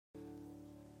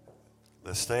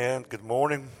Let's stand. Good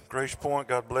morning, Grace Point.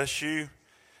 God bless you.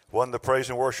 Wasn't the praise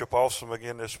and worship awesome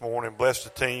again this morning? Bless the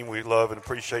team. We love and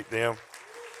appreciate them.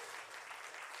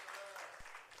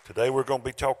 Today we're going to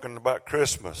be talking about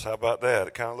Christmas. How about that?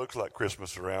 It kind of looks like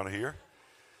Christmas around here.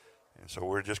 And so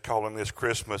we're just calling this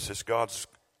Christmas. It's God's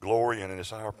glory and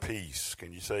it's our peace.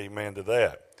 Can you say amen to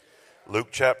that? Luke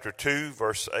chapter 2,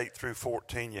 verse 8 through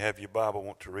 14. You have your Bible,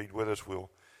 want to read with us? We'll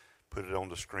put it on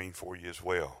the screen for you as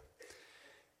well.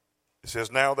 It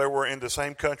says, "Now there were in the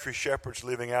same country shepherds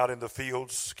living out in the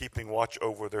fields, keeping watch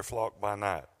over their flock by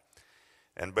night.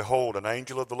 And behold, an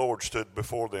angel of the Lord stood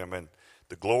before them, and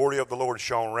the glory of the Lord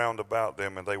shone round about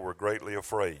them, and they were greatly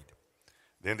afraid.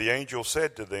 Then the angel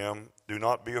said to them, 'Do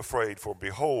not be afraid, for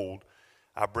behold,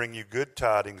 I bring you good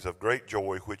tidings of great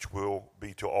joy, which will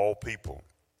be to all people.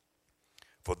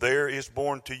 For there is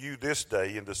born to you this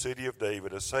day in the city of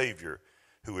David a Savior,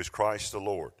 who is Christ the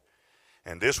Lord.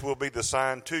 And this will be the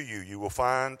sign to you. You will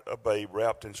find a babe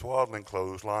wrapped in swaddling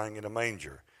clothes lying in a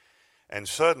manger.' And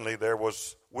suddenly there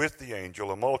was with the angel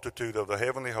a multitude of the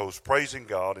heavenly host, praising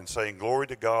God and saying, 'Glory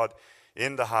to God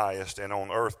in the highest, and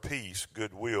on earth peace,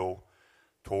 goodwill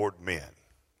toward men.'"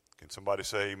 Can somebody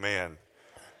say amen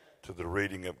to the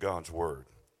reading of God's word?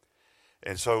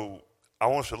 And so I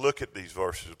want us to look at these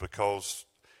verses because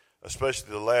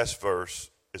especially the last verse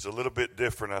is a little bit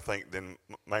different, I think, than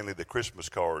mainly the Christmas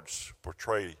cards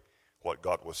portray what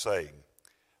God was saying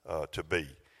to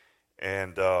be.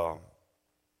 And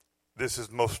this is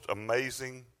the most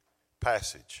amazing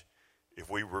passage if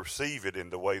we receive it in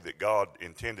the way that God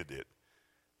intended it.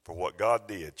 For what God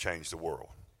did changed the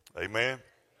world. Amen?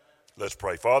 Let's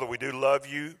pray. Father, we do love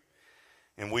you,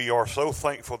 and we are so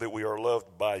thankful that we are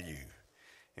loved by you.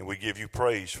 And we give you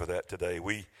praise for that today.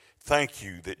 We thank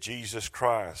you that Jesus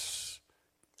Christ,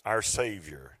 our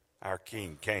Savior, our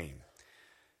King, came.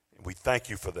 And we thank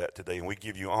you for that today. And we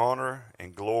give you honor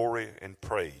and glory and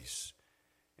praise.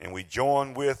 And we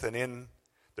join with and in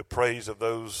the praise of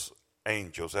those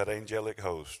angels, that angelic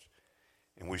host.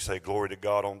 And we say, glory to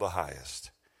God on the highest.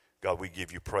 God, we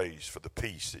give you praise for the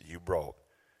peace that you brought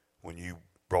when you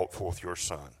brought forth your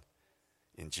Son.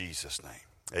 In Jesus' name,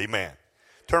 amen.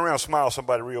 Turn around and smile at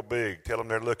somebody real big. Tell them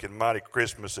they're looking mighty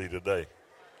Christmassy today.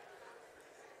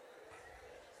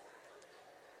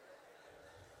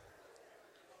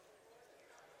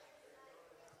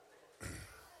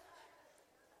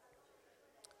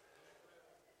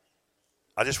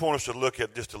 I just want us to look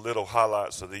at just a little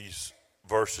highlights of these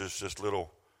verses, just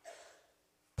little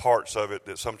parts of it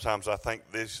that sometimes I think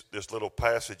this little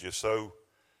passage is so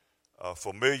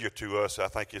familiar to us. I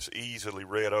think it's easily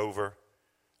read over.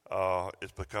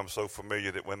 It's become so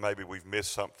familiar that when maybe we've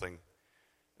missed something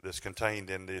that's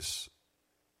contained in these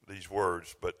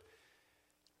words. But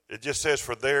it just says,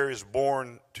 "For there is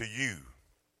born to you."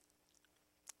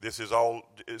 This is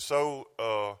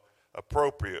so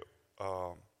appropriate.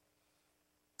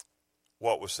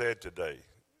 What was said today,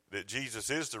 that Jesus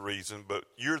is the reason, but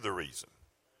you're the reason.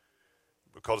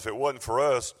 Because if it wasn't for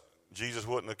us, Jesus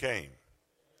wouldn't have came.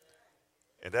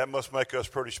 And that must make us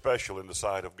pretty special in the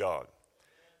sight of God.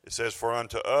 It says, "For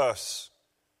unto us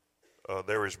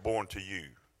there is born to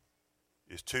you."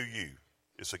 It's to you.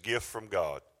 It's a gift from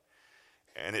God.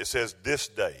 And it says this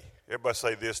day. Everybody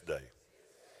say this day.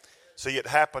 See, it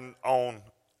happened on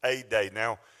a day.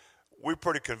 Now, we're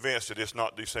pretty convinced that it's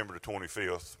not December the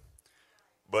 25th.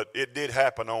 But it did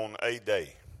happen on a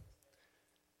day.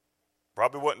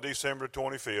 Probably wasn't December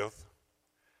 25th.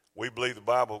 We believe the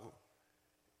Bible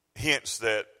hints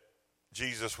that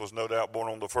Jesus was no doubt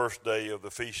born on the first day of the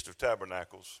Feast of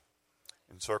Tabernacles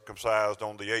and circumcised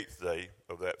on the 8th day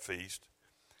of that feast.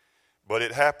 But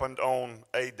it happened on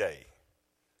a day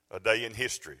in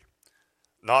history.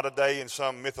 Not a day in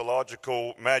some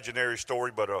mythological, imaginary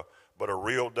story, but a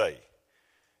real day.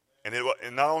 And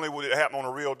not only would it happen on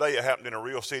a real day, it happened in a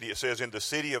real city. It says in the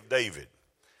city of David.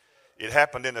 It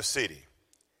happened in a city,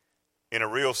 in a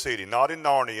real city, not in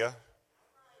Narnia,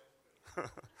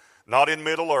 not in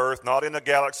Middle Earth, not in a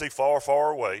galaxy far,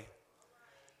 far away,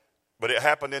 but it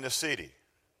happened in a city.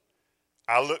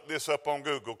 I looked this up on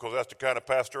Google because that's the kind of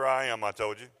pastor I am, I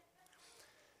told you.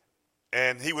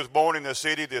 And he was born in a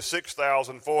city that's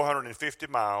 6,450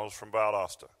 miles from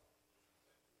Valdosta.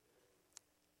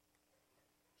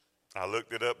 I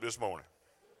looked it up this morning.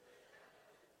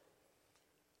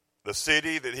 The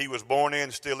city that he was born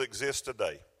in still exists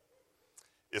today.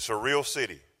 It's a real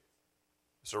city.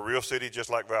 It's a real city just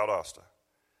like Valdosta.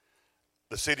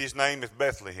 The city's name is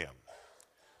Bethlehem.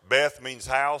 Beth means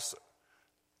house.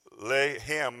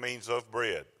 Lehem means of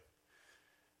bread.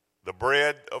 The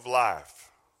bread of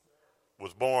life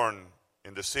was born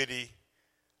in the city,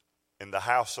 in the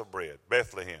house of bread,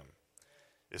 Bethlehem.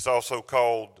 It's also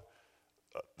called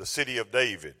the city of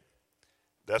David.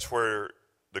 That's where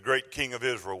the great king of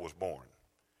Israel was born.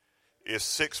 It's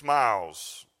 6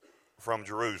 miles from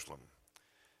Jerusalem.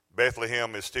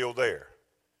 Bethlehem is still there.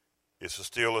 It's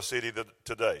still a city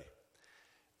today.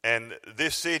 And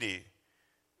this city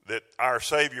that our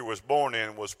Savior was born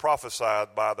in was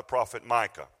prophesied by the prophet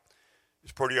Micah.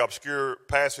 It's pretty obscure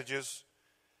passages,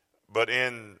 but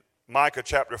in Micah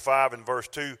chapter 5 and verse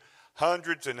 2,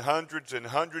 hundreds and hundreds and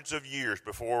hundreds of years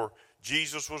before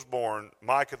Jesus was born,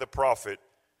 Micah the prophet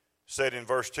said in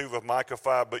verse 2 of Micah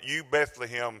 5, "But you,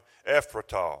 Bethlehem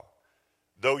Ephratah,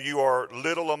 though you are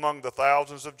little among the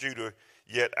thousands of Judah,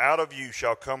 yet out of you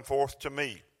shall come forth to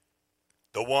me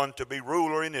the one to be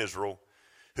ruler in Israel,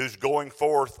 whose going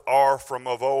forth are from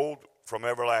of old, from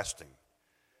everlasting."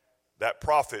 That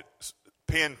prophet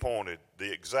pinpointed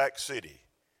the exact city,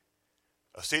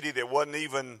 a city that wasn't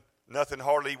even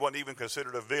wasn't even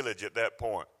considered a village at that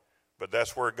point, but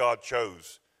that's where God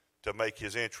chose to make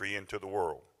his entry into the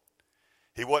world.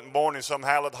 He wasn't born in some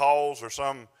hallowed halls or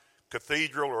some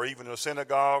cathedral or even a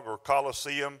synagogue or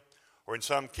coliseum or in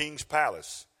some king's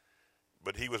palace,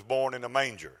 but he was born in a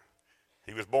manger.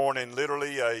 He was born in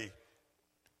literally a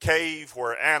cave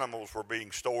where animals were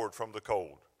being stored from the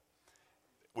cold,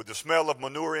 with the smell of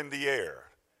manure in the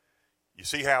air. You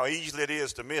see how easily it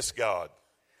is to miss God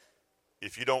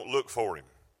if you don't look for him.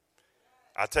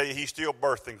 I tell you, he's still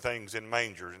birthing things in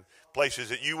mangers and places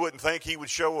that you wouldn't think he would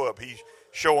show up. He's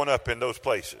showing up in those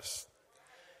places.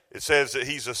 It says that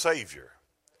he's a Savior.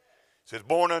 It says,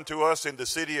 born unto us in the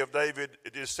city of David.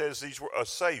 It just says these were a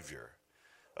Savior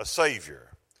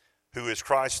who is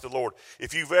Christ the Lord.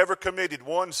 If you've ever committed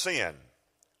one sin,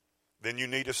 then you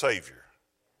need a Savior.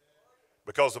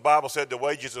 Because the Bible said the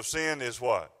wages of sin is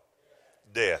what?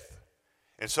 Death.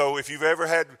 And so if you've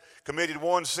ever committed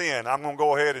one sin, I'm going to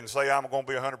go ahead and say I'm going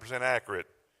to be 100% accurate.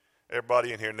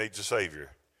 Everybody in here needs a Savior.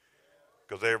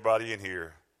 Because everybody in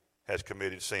here has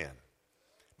committed sin.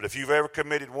 But if you've ever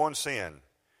committed one sin,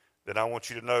 then I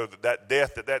want you to know that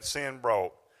death that sin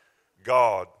brought,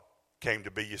 God came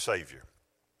to be your Savior.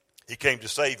 He came to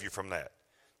save you from that,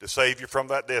 to save you from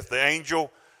that death. The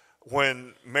angel,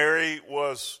 when Mary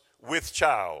was with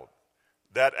child,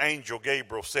 that angel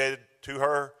Gabriel said to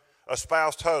her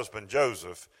espoused husband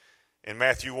Joseph in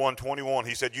Matthew 1:21,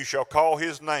 he said, "You shall call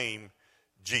his name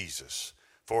Jesus,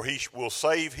 for he will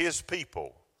save his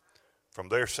people from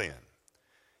their sin."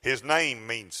 His name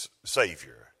means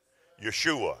Savior,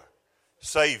 Yeshua,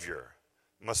 Savior,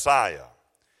 Messiah.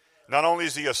 Not only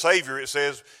is he a Savior, it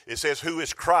says who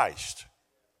is Christ.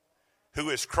 Who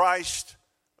is Christ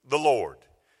the Lord.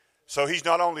 So he's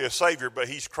not only a Savior, but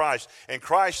he's Christ. And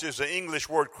Christ is the English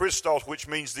word Christos, which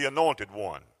means the anointed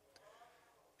one.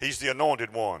 He's the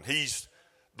anointed one. He's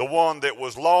the one that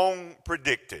was long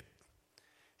predicted.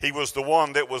 He was the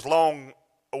one that was long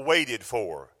awaited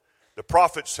for. The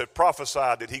prophets had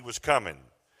prophesied that he was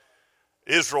coming.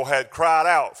 Israel had cried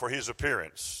out for his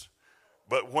appearance.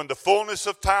 But when the fullness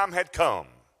of time had come,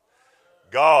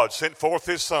 God sent forth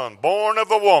his Son, born of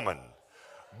a woman,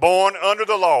 born under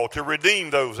the law, to redeem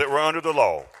those that were under the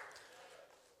law.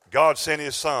 God sent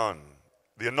his Son,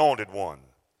 the anointed one.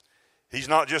 He's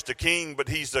not just a king, but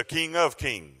he's the King of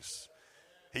kings.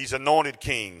 He's anointed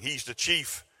king. He's the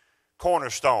chief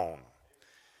cornerstone.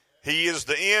 He is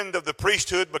the end of the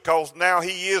priesthood because now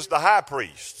he is the high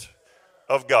priest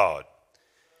of God.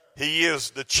 He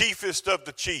is the chiefest of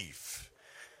the chief.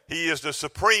 He is the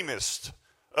supremest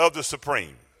of the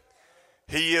supreme.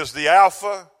 He is the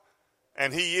Alpha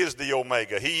and he is the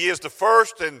Omega. He is the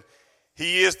first and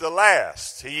he is the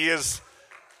last. He is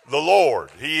the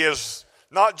Lord. He is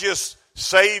not just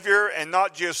Savior and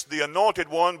not just the anointed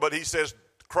one, but he says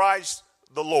Christ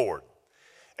the Lord.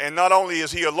 And not only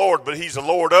is he a Lord, but he's a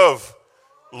Lord of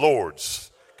lords.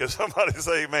 Can somebody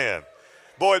say amen?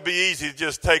 Boy, it'd be easy to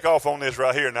just take off on this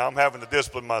right here. Now I'm having to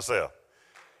discipline myself.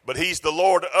 But he's the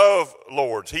Lord of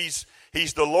lords.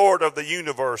 He's the Lord of the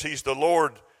universe. He's the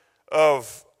Lord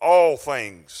of all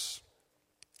things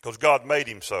because God made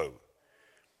him so.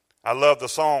 I love the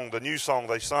song, the new song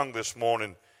they sung this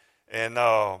morning, and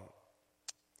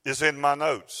it's in my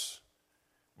notes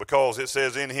because it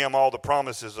says in him all the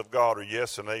promises of God are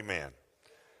yes and amen.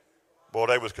 Boy,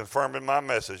 they was confirming my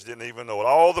message, didn't even know it.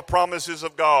 All the promises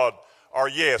of God are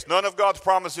yes. None of God's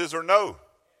promises are no.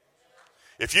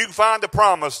 If you find a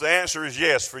promise, the answer is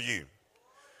yes for you.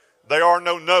 There are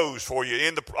no no's for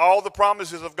you. All the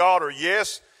promises of God are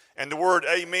yes, and the word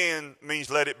amen means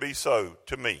let it be so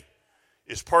to me.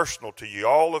 It's personal to you,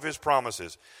 all of his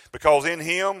promises. Because in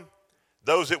him,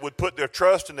 those that would put their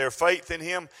trust and their faith in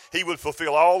him, he would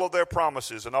fulfill all of their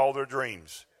promises and all their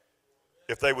dreams.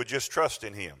 if they would just trust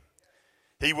in him.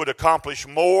 He would accomplish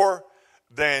more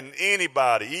than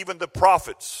anybody, even the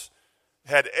prophets,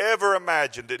 had ever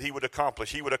imagined that he would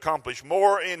accomplish. He would accomplish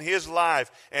more in his life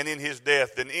and in his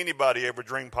death than anybody ever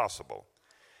dreamed possible.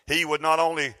 He would not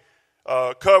only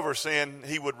cover sin,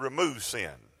 he would remove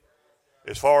sin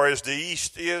as far as the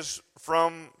east is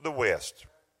from the west.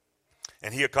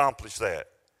 And he accomplished that.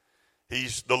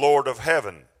 He's the Lord of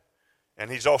heaven, and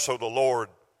he's also the Lord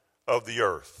of the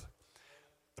earth.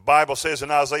 The Bible says in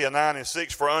Isaiah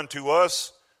 9:6, for unto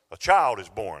us a child is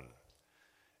born.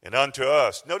 And unto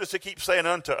us, notice it keeps saying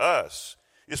unto us.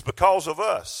 It's because of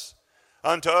us.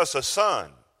 Unto us a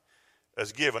son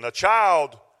is given. A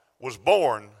child was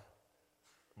born,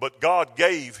 but God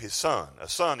gave his son. A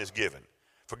son is given.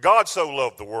 For God so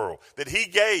loved the world that he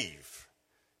gave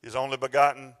his only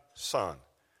begotten son,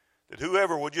 that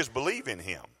whoever would just believe in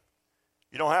him,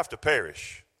 you don't have to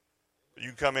perish, but you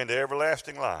can come into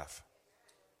everlasting life,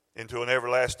 into an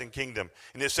everlasting kingdom.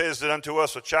 And it says that unto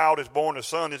us a child is born, a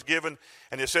son is given,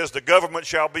 and it says the government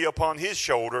shall be upon his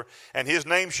shoulder, and his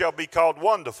name shall be called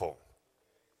Wonderful,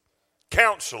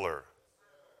 Counselor,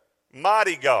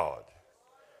 Mighty God,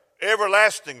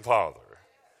 Everlasting Father,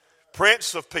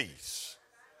 Prince of Peace.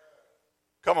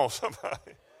 Come on,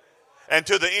 somebody. And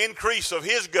to the increase of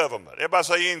his government. Everybody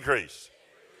say increase.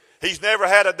 He's never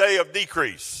had a day of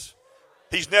decrease.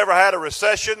 He's never had a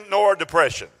recession nor a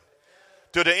depression.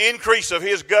 To the increase of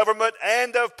his government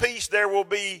and of peace there will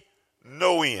be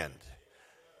no end.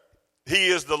 He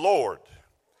is the Lord.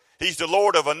 He's the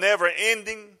Lord of a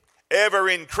never-ending,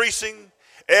 ever-increasing,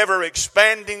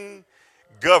 ever-expanding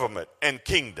government and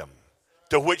kingdom,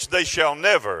 to which they shall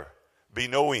never be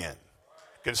no end.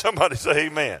 Can somebody say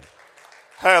amen?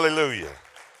 Hallelujah.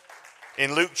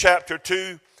 In Luke chapter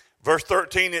 2, verse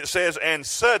 13, it says, and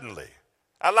suddenly,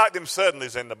 I like them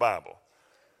suddenlies in the Bible.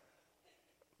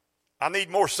 I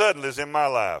need more suddenlies in my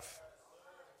life.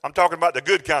 I'm talking about the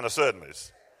good kind of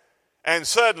suddenlies. And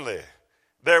suddenly,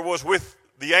 there was with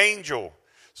the angel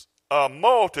a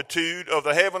multitude of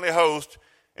the heavenly host,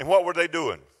 and what were they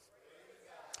doing?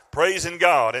 Praising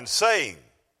God and saying,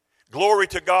 glory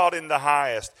to God in the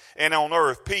highest, and on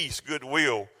earth peace,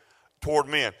 goodwill toward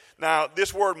men. Now,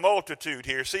 this word multitude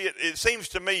here, see, it seems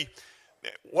to me,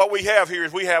 what we have here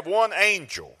is we have one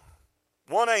angel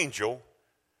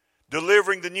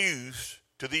delivering the news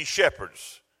to these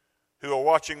shepherds who are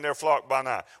watching their flock by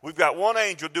night. We've got one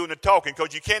angel doing the talking,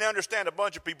 because you can't understand a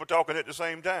bunch of people talking at the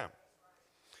same time.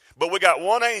 But we got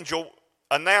one angel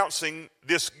announcing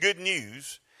this good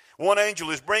news. One angel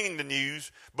is bringing the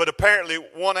news, but apparently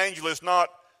one angel is not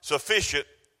sufficient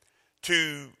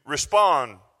to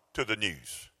respond to the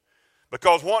news.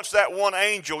 Because once that one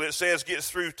angel, it says, gets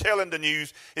through telling the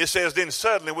news, it says then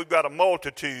suddenly we've got a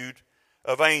multitude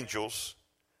of angels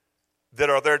that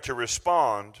are there to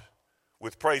respond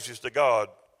with praises to God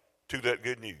to that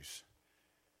good news.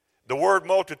 The word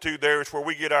multitude there is where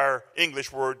we get our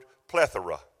English word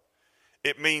plethora.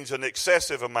 It means an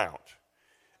excessive amount.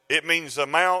 It means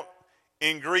amount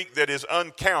in Greek that is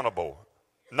uncountable,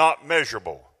 not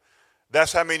measurable.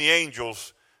 That's how many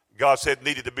angels God said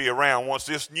needed to be around. Once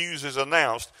this news is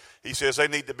announced, he says they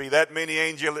need to be that many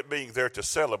angelic beings there to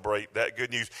celebrate that good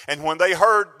news. And when they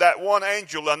heard that one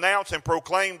angel announce and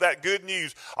proclaim that good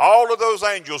news, all of those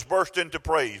angels burst into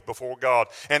praise before God.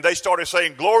 And they started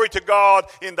saying, glory to God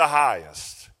in the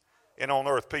highest, and on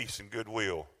earth peace and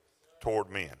goodwill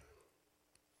toward men.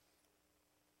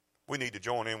 We need to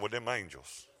join in with them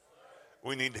angels.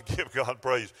 We need to give God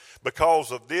praise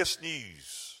because of this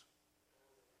news.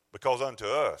 Because unto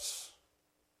us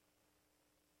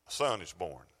a son is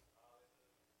born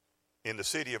in the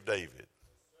city of David,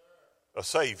 a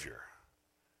Savior.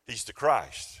 He's the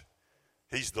Christ.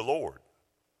 He's the Lord.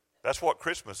 That's what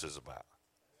Christmas is about.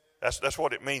 That's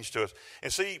what it means to us.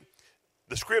 And see,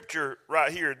 the scripture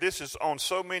right here, this is on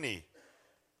so many,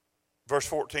 verse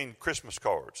 14, Christmas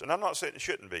cards. And I'm not saying it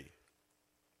shouldn't be.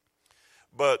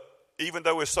 But even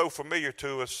though it's so familiar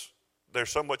to us,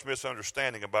 there's so much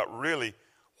misunderstanding about really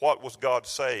what was God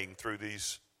saying through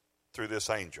this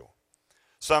angel.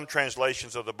 Some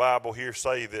translations of the Bible here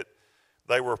say that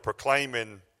they were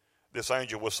proclaiming, this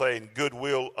angel was saying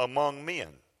goodwill among men,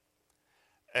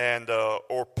 and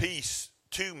or peace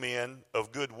to men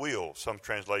of goodwill. Some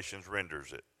translations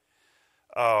renders it.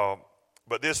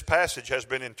 But this passage has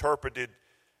been interpreted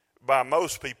by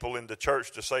most people in the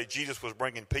church to say Jesus was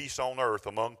bringing peace on earth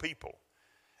among people.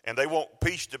 And they want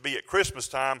peace to be at Christmas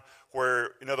time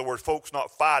where, in other words, folks not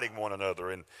fighting one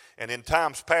another. And in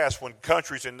times past when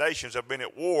countries and nations have been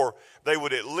at war, they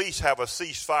would at least have a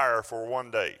ceasefire for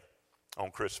one day on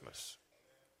Christmas.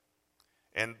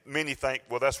 And many think,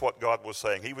 well, that's what God was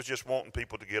saying. He was just wanting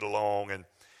people to get along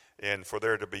and for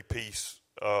there to be peace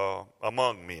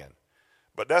among men.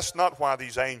 But that's not why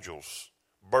these angels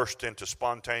burst into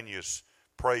spontaneous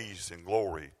praise and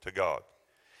glory to God.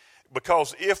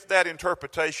 Because if that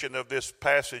interpretation of this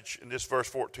passage in this verse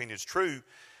 14 is true,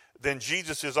 then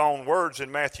Jesus' own words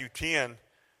in Matthew 10,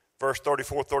 verse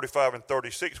 34, 35, and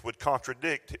 36 would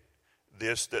contradict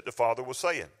this that the Father was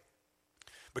saying.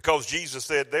 Because Jesus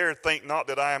said there, think not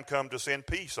that I am come to send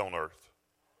peace on earth.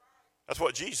 That's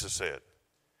what Jesus said.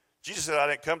 Jesus said, I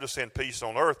didn't come to send peace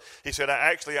on earth. He said,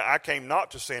 I came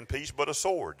not to send peace, but a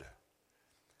sword.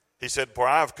 He said, for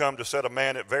I have come to set a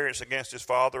man at variance against his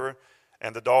father,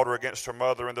 and the daughter against her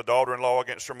mother, and the daughter-in-law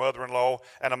against her mother-in-law,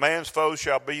 and a man's foes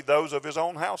shall be those of his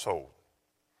own household.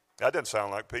 That doesn't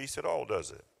sound like peace at all,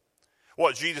 does it?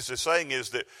 What Jesus is saying is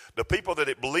that the people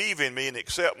that believe in me and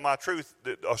accept my truth,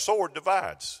 a sword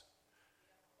divides.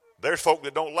 There's folk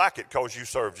that don't like it because you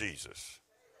serve Jesus.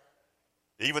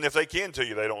 Even if they kin to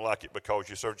you, they don't like it because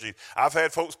you serve Jesus. I've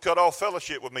had folks cut off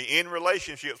fellowship with me, in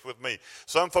relationships with me.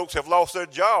 Some folks have lost their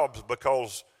jobs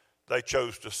because they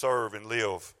chose to serve and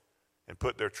live and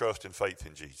put their trust and faith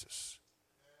in Jesus.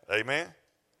 Amen?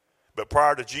 But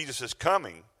prior to Jesus'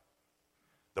 coming,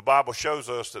 the Bible shows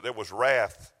us that there was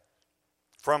wrath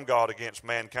from God against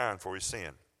mankind for his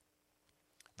sin.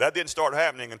 That didn't start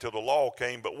happening until the law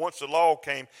came, but once the law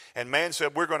came and man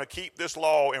said, we're going to keep this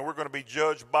law and we're going to be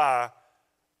judged by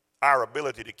our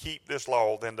ability to keep this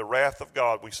law, then the wrath of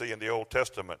God we see in the Old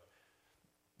Testament.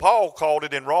 Paul called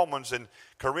it in Romans and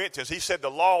Corinthians. He said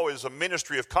the law is a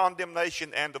ministry of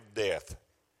condemnation and of death.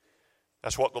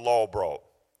 That's what the law brought.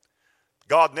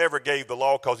 God never gave the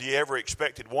law because he ever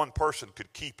expected one person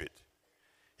could keep it.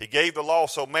 He gave the law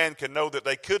so man can know that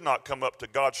they could not come up to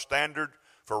God's standard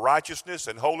for righteousness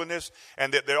and holiness,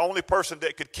 and that the only person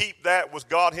that could keep that was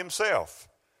God himself.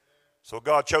 So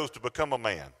God chose to become a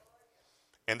man.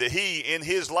 And that he, in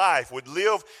his life, would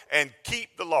live and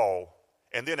keep the law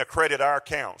and then accredit our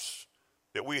accounts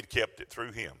that we had kept it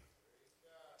through him.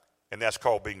 And that's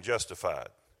called being justified.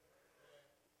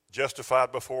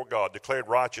 Justified before God, declared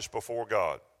righteous before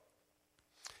God.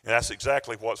 And that's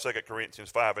exactly what 2 Corinthians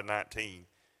 5 and 19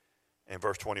 and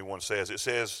verse 21 says. It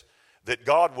says that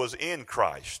God was in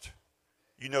Christ.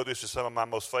 You know this is some of my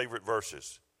most favorite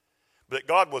verses. That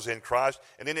God was in Christ,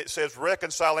 and then it says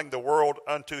reconciling the world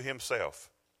unto himself.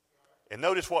 And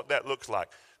notice what that looks like.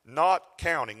 Not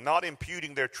counting, not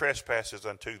imputing their trespasses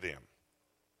unto them.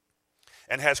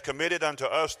 And has committed unto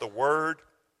us the word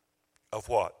of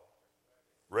what?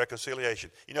 Reconciliation.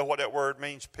 You know what that word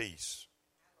means? Peace.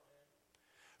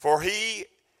 For he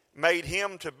made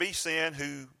him to be sin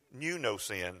who knew no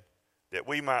sin, that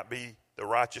we might be the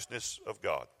righteousness of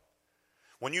God.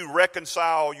 When you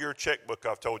reconcile your checkbook,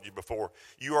 I've told you before,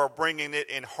 you are bringing it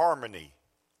in harmony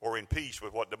or in peace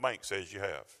with what the bank says you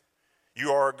have.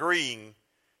 You are agreeing,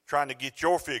 trying to get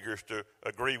your figures to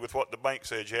agree with what the bank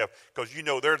says you have, because you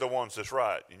know they're the ones that's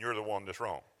right and you're the one that's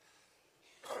wrong.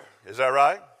 Is that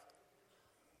right?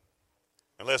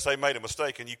 Unless they made a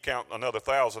mistake and you count another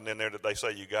 1,000 in there that they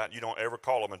say you got, you don't ever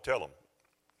call them and tell them.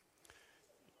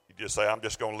 You just say, I'm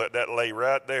just going to let that lay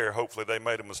right there. Hopefully they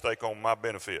made a mistake on my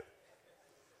benefit.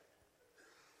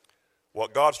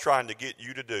 What God's trying to get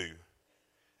you to do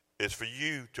is for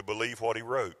you to believe what he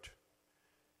wrote.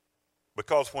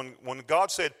 Because when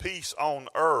God said peace on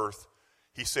earth,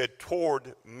 he said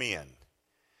toward men.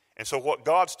 And so what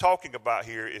God's talking about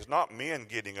here is not men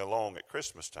getting along at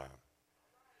Christmas time.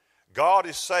 God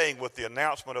is saying with the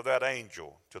announcement of that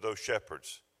angel to those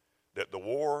shepherds that the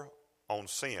war on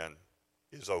sin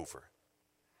is over.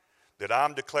 That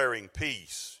I'm declaring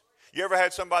peace. You ever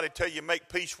had somebody tell you make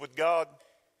peace with God?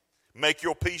 Make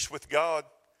your peace with God?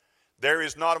 There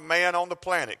is not a man on the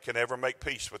planet can ever make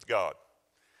peace with God.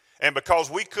 And because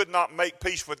we could not make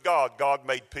peace with God, God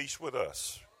made peace with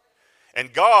us.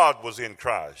 And God was in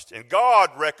Christ. And God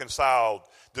reconciled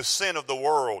the sin of the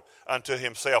world unto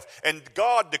himself. And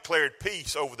God declared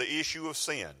peace over the issue of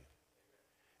sin.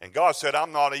 And God said,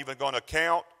 I'm not even going to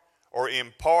count or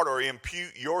impart or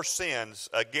impute your sins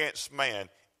against man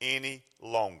any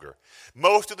longer.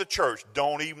 Most of the church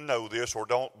don't even know this or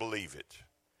don't believe it.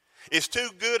 It's too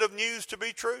good of news to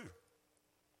be true.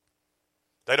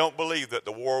 They don't believe that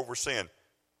the war over sin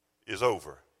is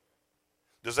over.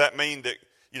 Does that mean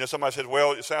that, somebody says,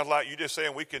 well, it sounds like you're just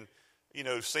saying we can,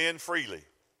 sin freely.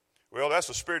 Well, that's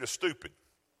the spirit of stupid.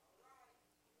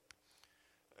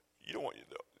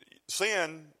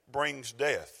 Sin brings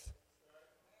death.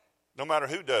 No matter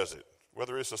who does it,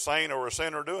 whether it's a saint or a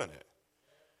sinner doing it.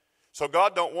 So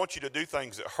God don't want you to do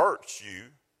things that hurts you.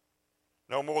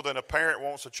 No more than a parent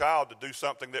wants a child to do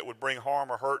something that would bring harm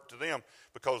or hurt to them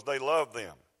because they love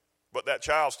them. But that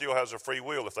child still has a free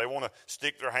will. If they want to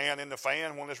stick their hand in the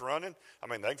fan when it's running,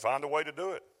 they can find a way to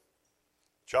do it.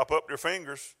 Chop up their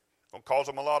fingers. Going to cause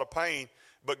them a lot of pain.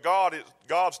 But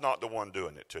God's not the one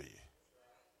doing it to you.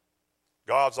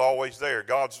 God's always there.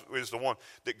 God is the one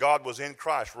that God was in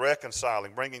Christ,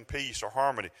 reconciling, bringing peace or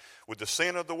harmony with the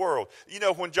sin of the world. You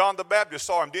know, when John the Baptist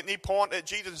saw him, didn't he point at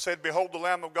Jesus and said, "Behold the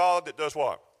Lamb of God that does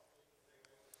what?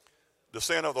 The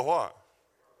sin of the what?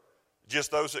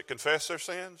 Just those that confess their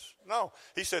sins?" No,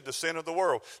 he said the sin of the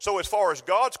world. So as far as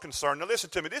God's concerned, now listen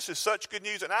to me, this is such good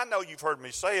news, and I know you've heard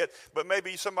me say it, but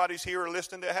maybe somebody's here or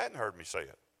listening that hadn't heard me say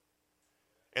it.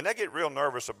 And they get real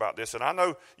nervous about this. And I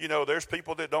know, there's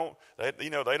people that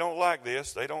they don't like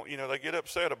this. They don't, they get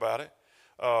upset about it.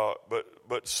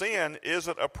 But sin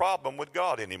isn't a problem with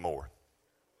God anymore.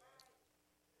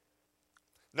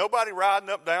 Nobody riding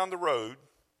up down the road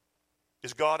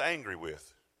is God angry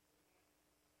with.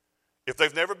 If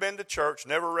they've never been to church,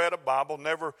 never read a Bible,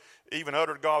 never even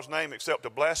uttered God's name except to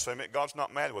blaspheme it, God's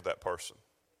not mad with that person.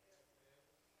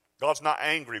 God's not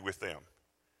angry with them.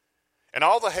 And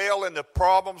all the hell and the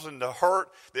problems and the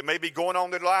hurt that may be going on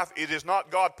in their life, it is not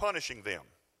God punishing them.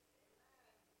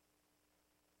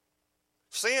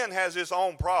 Sin has its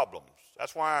own problems.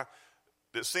 That's why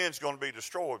that sin's going to be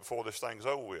destroyed before this thing's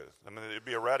over with. It'd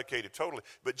be eradicated totally.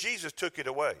 But Jesus took it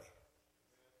away.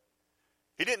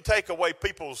 He didn't take away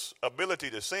people's ability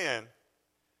to sin,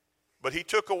 but he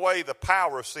took away the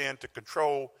power of sin to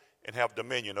control and have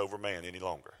dominion over man any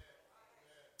longer.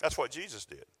 That's what Jesus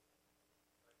did.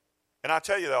 And I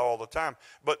tell you that all the time.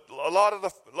 But a lot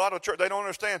of church, they don't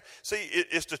understand. See,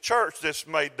 it's the church that's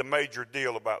made the major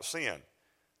deal about sin.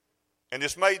 And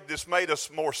this made us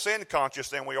more sin conscious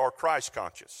than we are Christ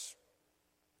conscious.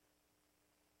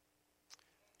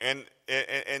 And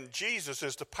Jesus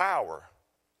is the power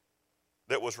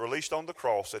that was released on the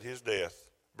cross at his death,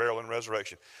 burial, and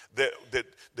resurrection.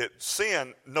 That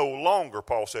sin no longer,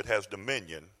 Paul said, has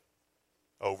dominion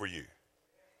over you.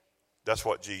 That's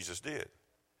what Jesus did.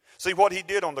 See, what he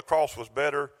did on the cross was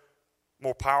better,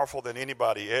 more powerful than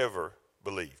anybody ever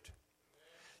believed.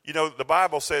 You know, the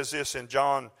Bible says this in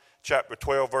John chapter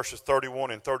 12, verses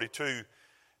 31 and 32.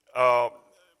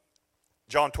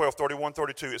 John 12, 31,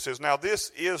 32. It says, "Now this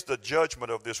is the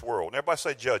judgment of this world." And everybody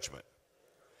say judgment.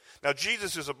 Now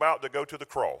Jesus is about to go to the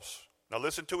cross. Now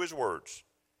listen to his words.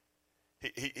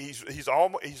 He's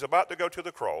about to go to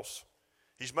the cross.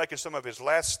 He's making some of his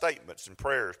last statements and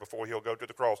prayers before he'll go to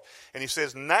the cross. And he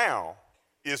says, "Now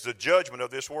is the judgment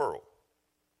of this world.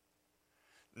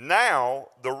 Now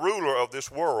the ruler of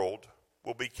this world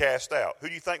will be cast out." Who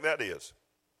do you think that is?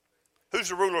 Who's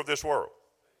the ruler of this world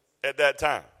at that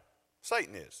time?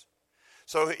 Satan is.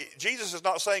 So Jesus is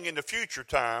not saying in the future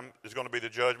time is going to be the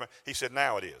judgment. He said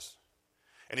now it is.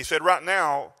 And he said right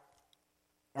now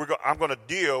I'm going to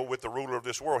deal with the ruler of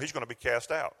this world. He's going to be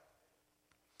cast out.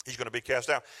 He's going to be cast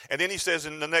out. And then he says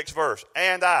in the next verse,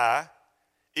 "And I,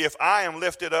 if I am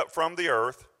lifted up from the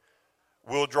earth,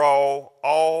 will draw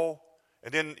all,"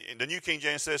 and then the New King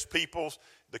James says peoples.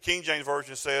 The King James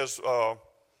Version says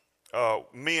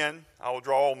men. "I will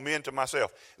draw all men to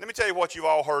myself." Let me tell you what you've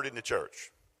all heard in the church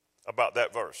about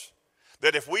that verse.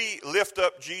 That if we lift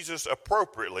up Jesus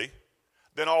appropriately,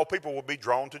 then all people will be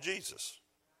drawn to Jesus.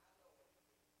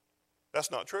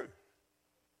 That's not true.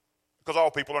 Because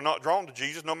all people are not drawn to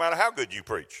Jesus no matter how good you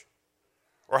preach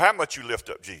or how much you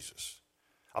lift up Jesus.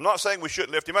 I'm not saying we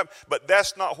shouldn't lift him up, but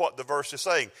that's not what the verse is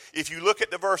saying. If you look at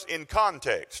the verse in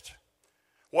context,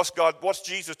 what's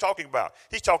Jesus talking about?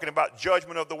 He's talking about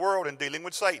judgment of the world and dealing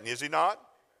with Satan, is he not?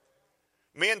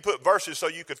 Men put verses so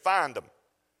you could find them,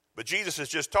 but Jesus is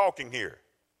just talking here.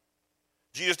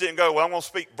 Jesus didn't go, "Well, I'm going to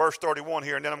speak verse 31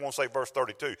 here, and then I'm going to say verse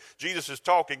 32. Jesus is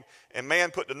talking, and man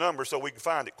put the number so we can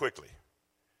find it quickly.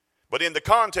 But in the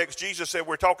context, Jesus said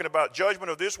we're talking about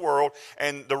judgment of this world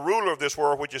and the ruler of this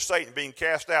world, which is Satan, being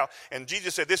cast out. And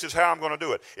Jesus said, this is how I'm going to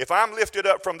do it. If I'm lifted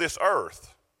up from this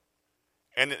earth,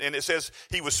 and it says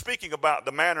he was speaking about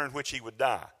the manner in which he would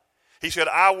die. He said,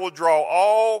 "I will draw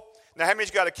all." Now, how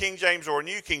many's got a King James or a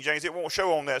New King James? It won't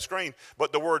show on that screen.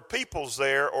 But the word peoples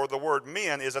there, or the word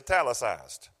men, is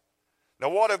italicized. Now,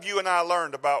 what have you and I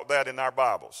learned about that in our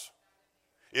Bibles?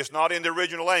 It's not in the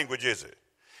original language, is it?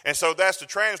 And so that's the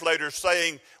translators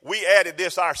saying, we added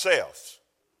this ourselves.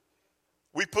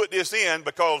 We put this in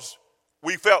because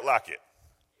we felt like it.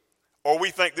 Or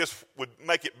we think this would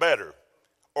make it better.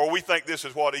 Or we think this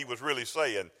is what he was really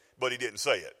saying, but he didn't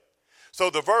say it. So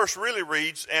the verse really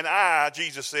reads, "And I,"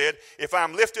 Jesus said, "if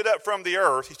I'm lifted up from the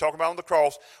earth," he's talking about on the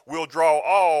cross, "will draw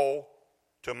all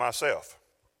to myself."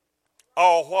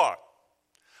 All what?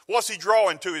 What's he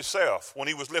drawing to himself when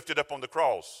he was lifted up on the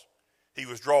cross? He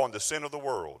was drawing the sin of the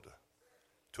world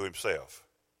to himself.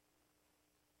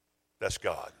 That's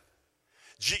God.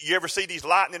 You ever see these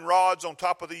lightning rods on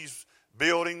top of these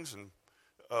buildings and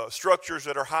structures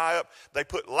that are high up? They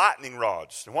put lightning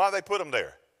rods. And why do they put them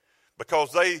there?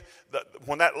 Because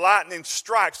when that lightning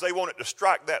strikes, they want it to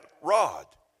strike that rod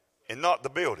and not the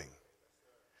building.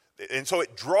 And so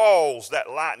it draws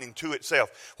that lightning to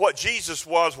itself. What Jesus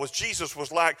was Jesus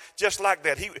was like, just like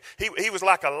that. He was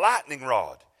like a lightning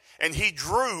rod. And he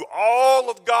drew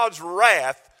all of God's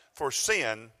wrath for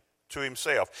sin to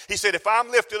himself. He said, if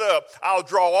I'm lifted up, I'll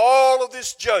draw all of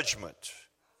this judgment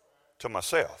to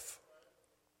myself.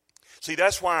 See,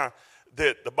 that's why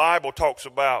the Bible talks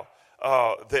about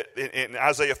that in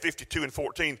Isaiah 52 and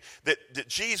 14, that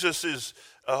Jesus is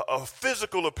a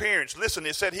physical appearance. Listen,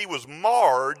 it said he was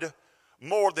marred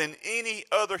more than any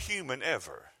other human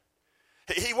ever.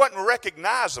 He wasn't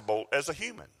recognizable as a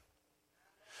human.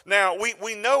 Now,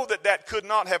 we know that could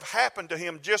not have happened to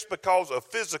him just because of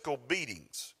physical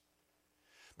beatings.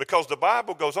 Because the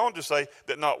Bible goes on to say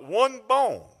that not one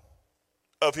bone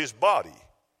of his body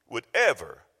would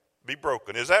ever be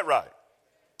broken. Is that right?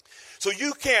 So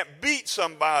you can't beat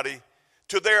somebody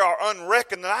till they are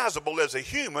unrecognizable as a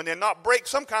human and not break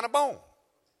some kind of bone.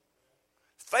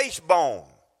 Face bone,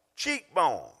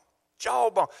 cheekbone,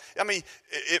 jawbone. I mean,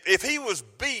 if he was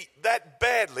beat that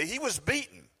badly, he was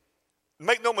beaten.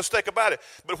 Make no mistake about it.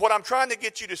 But what I'm trying to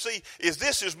get you to see is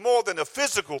this is more than a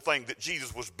physical thing that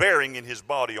Jesus was bearing in his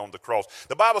body on the cross.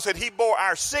 The Bible said he bore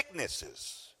our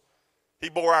sicknesses. He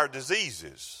bore our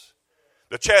diseases.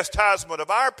 The chastisement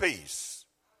of our peace,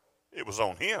 it was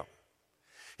on him.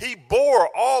 He bore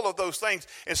all of those things.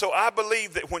 And so I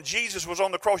believe that when Jesus was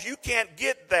on the cross, you can't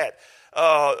get that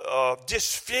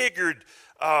disfigured,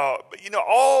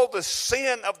 all the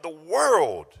sin of the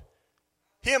world.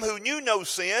 Him who knew no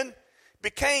sin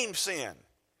became sin.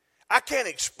 I can't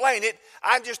explain it.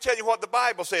 I'm just telling you what the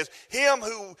Bible says. Him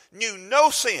who knew no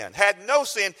sin, had no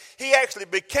sin, he actually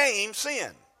became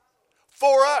sin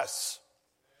for us.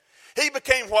 He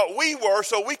became what we were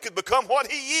so we could become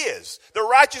what he is, the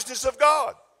righteousness of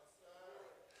God.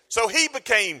 So he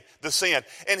became the sin,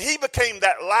 and he became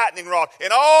that lightning rod.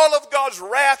 And all of God's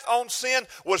wrath on sin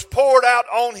was poured out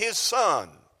on his son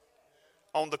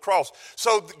on the cross.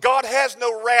 So God has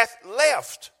no wrath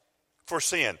left for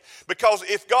sin. Because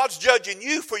if God's judging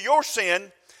you for your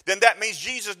sin, then that means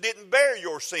Jesus didn't bear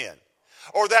your sin.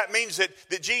 Or that means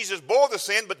that Jesus bore the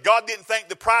sin, but God didn't think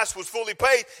the price was fully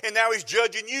paid, and now he's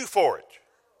judging you for it.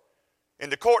 In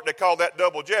the court, they call that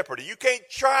double jeopardy. You can't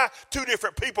try two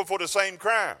different people for the same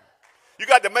crime. You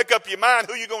got to make up your mind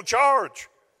who you're going to charge.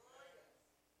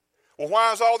 Well,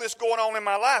 why is all this going on in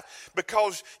my life?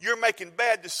 Because you're making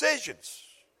bad decisions.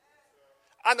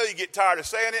 I know you get tired of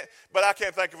saying it, but I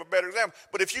can't think of a better example.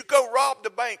 But if you go rob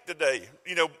the bank today,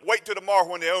 wait till tomorrow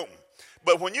when they open.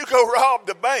 But when you go rob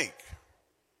the bank,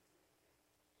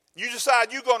 you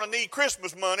decide you're going to need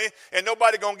Christmas money and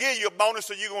nobody going to give you a bonus,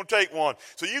 so you're going to take one.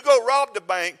 So you go rob the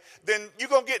bank, then you're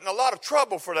going to get in a lot of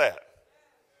trouble for that.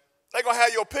 They're going to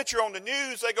have your picture on the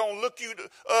news. They're going to look you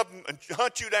up and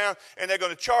hunt you down, and they're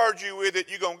going to charge you with it.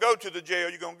 You're going to go to the jail.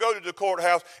 You're going to go to the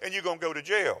courthouse, and you're going to go to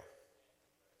jail.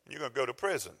 You're going to go to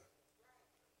prison.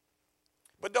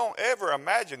 But don't ever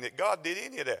imagine that God did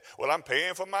any of that. Well, I'm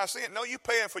paying for my sin. No, you're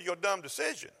paying for your dumb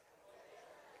decision.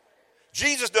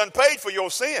 Jesus done paid for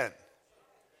your sin.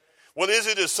 Well, is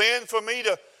it a sin for me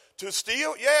to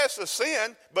steal? Yeah, it's a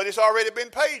sin, but it's already been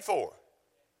paid for.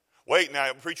 Wait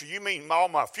now, preacher, you mean all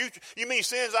my future? You mean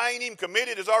sins I ain't even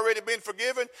committed has already been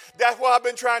forgiven? That's what I've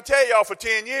been trying to tell y'all for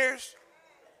 10 years.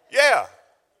 Yeah.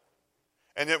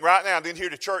 And then right now, then here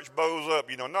the church bows up,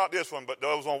 not this one, but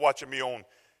those on watching me on,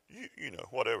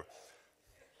 whatever.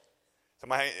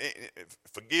 Somebody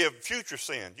forgive future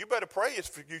sins. You better pray his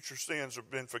future sins have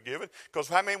been forgiven, because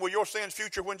how many were your sins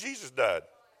future when Jesus died?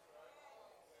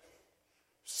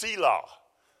 Selah.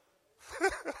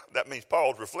 That means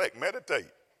pause, reflect, meditate.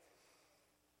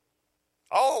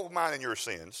 All of mine and your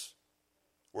sins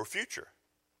were future.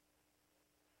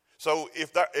 So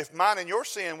if mine and your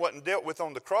sin wasn't dealt with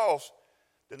on the cross,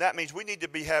 then that means we need to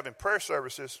be having prayer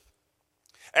services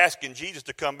asking Jesus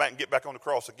to come back and get back on the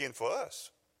cross again for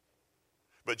us.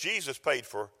 But Jesus paid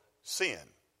for sin,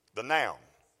 the noun,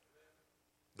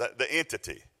 the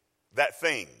entity, that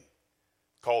thing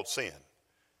called sin.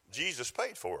 Jesus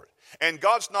paid for it. And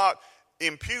God's not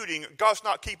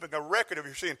keeping a record of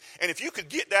your sin. And if you could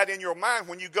get that in your mind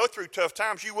when you go through tough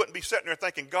times, you wouldn't be sitting there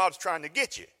thinking God's trying to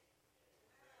get you.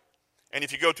 And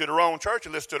if you go to the wrong church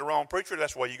and listen to the wrong preacher,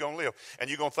 that's the way you're going to live. And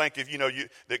you're going to think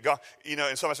that God,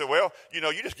 and somebody said, well,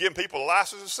 you're just giving people a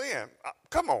license to sin.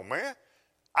 Come on, man.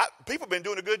 People have been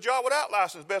doing a good job without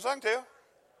license, best I can tell.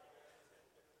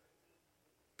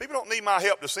 People don't need my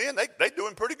help to sin. They're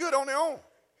doing pretty good on their own.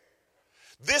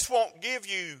 This won't give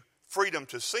you freedom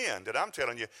to sin that I'm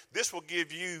telling you. This will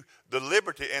give you the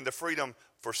liberty and the freedom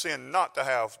for sin not to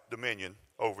have dominion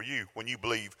over you when you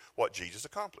believe what Jesus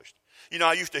accomplished.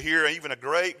 I used to hear even a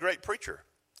great, great preacher.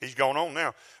 He's gone on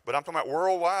now, but I'm talking about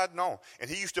worldwide and on. And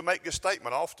he used to make this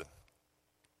statement often.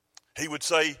 He would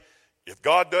say, if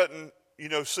God doesn't,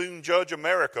 soon judge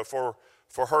America for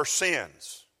her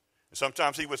sins. And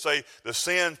sometimes he would say the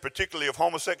sins, particularly of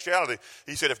homosexuality.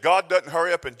 He said, if God doesn't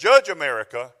hurry up and judge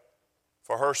America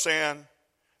for her sin,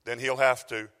 then he'll have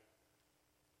to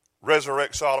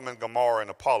resurrect Sodom and Gomorrah and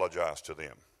apologize to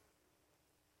them.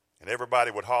 And everybody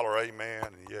would holler amen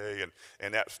and yay.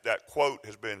 And that quote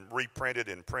has been reprinted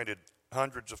and printed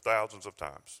hundreds of thousands of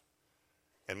times.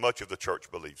 And much of the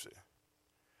church believes it.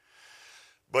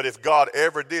 But if God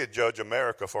ever did judge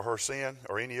America for her sin,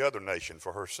 or any other nation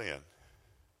for her sin,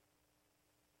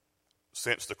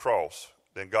 since the cross,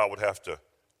 then God would have to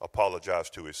apologize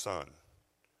to his son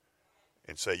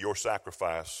and say, your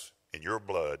sacrifice and your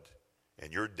blood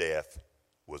and your death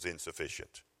was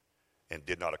insufficient and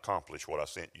did not accomplish what I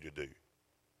sent you to do.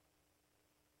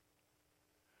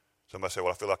 Somebody say,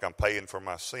 well, I feel like I'm paying for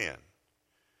my sin.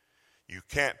 You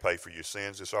can't pay for your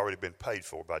sins. It's already been paid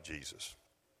for by Jesus.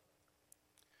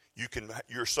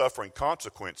 You're suffering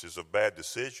consequences of bad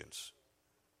decisions.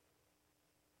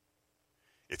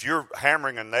 If you're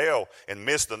hammering a nail and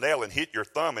miss the nail and hit your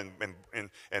thumb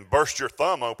and burst your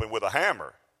thumb open with a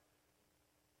hammer,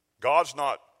 God's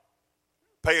not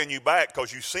paying you back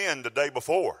because you sinned the day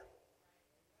before.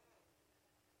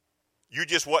 You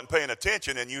just wasn't paying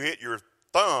attention and you hit your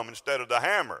thumb instead of the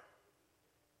hammer.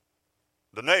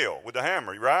 The nail with the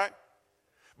hammer, right?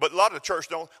 But a lot of the church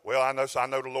don't. Well, I know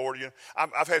the Lord.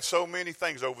 I've had so many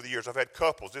things over the years. I've had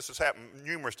couples. This has happened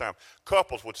numerous times.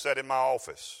 Couples would sit in my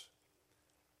office,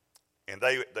 and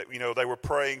they were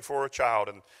praying for a child,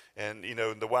 and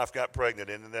the wife got pregnant,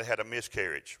 and then they had a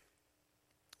miscarriage,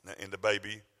 and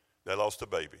they lost the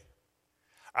baby.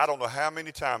 I don't know how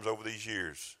many times over these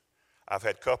years I've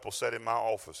had couples sit in my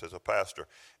office as a pastor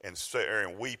and sit there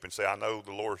and weep and say, I know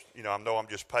the Lord, I know I'm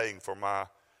just paying for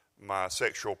my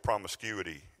sexual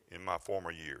promiscuity in my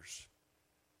former years.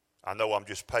 I know I'm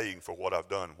just paying for what I've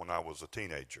done when I was a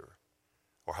teenager,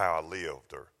 or how I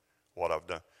lived, or what I've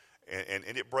done.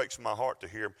 And it breaks my heart to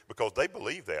hear, because they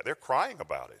believe that. They're crying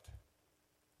about it.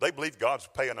 They believe God's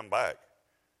paying them back.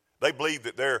 They believe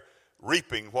that they're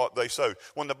reaping what they sowed.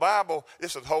 When the Bible,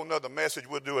 this is a whole nother message.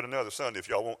 We'll do it another Sunday if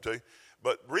y'all want to.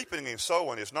 But reaping and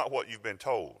sowing is not what you've been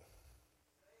told.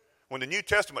 When the New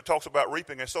Testament talks about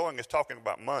reaping and sowing, it's talking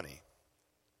about money.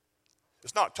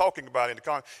 It's not talking about in the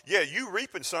context. Yeah, you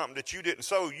reaping something that you didn't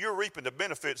sow. You're reaping the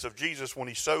benefits of Jesus when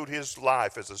he sowed his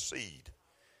life as a seed.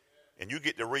 And you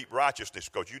get to reap righteousness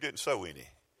because you didn't sow any.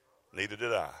 Neither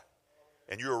did I.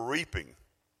 And you're reaping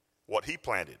what he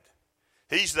planted.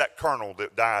 He's that kernel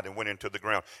that died and went into the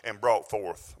ground and brought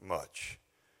forth much,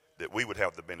 that we would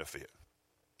have the benefit.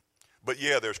 But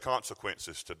yeah, there's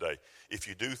consequences today if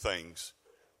you do things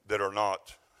that are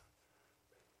not,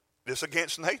 it's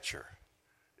against nature.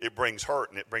 It brings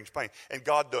hurt and it brings pain. And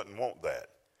God doesn't want that.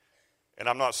 And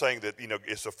I'm not saying that,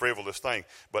 it's a frivolous thing,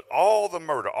 but all the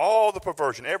murder, all the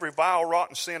perversion, every vile,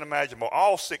 rotten sin imaginable,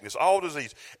 all sickness, all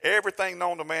disease, everything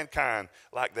known to mankind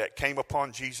like that came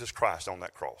upon Jesus Christ on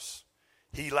that cross.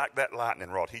 He, like that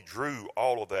lightning rod, he drew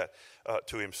all of that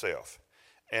to himself.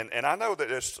 And I know that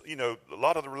there's, a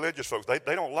lot of the religious folks,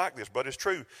 they don't like this, but it's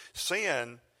true.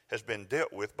 Sin has been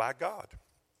dealt with by God.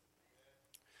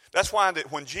 That's why that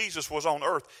when Jesus was on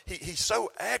earth, he so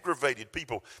aggravated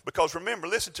people. Because remember,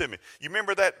 listen to me. You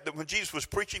remember that when Jesus was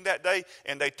preaching that day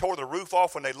and they tore the roof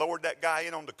off when they lowered that guy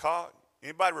in on the cot?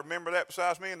 Anybody remember that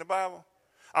besides me in the Bible?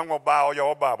 I'm going to buy all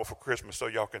y'all a Bible for Christmas so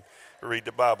y'all can read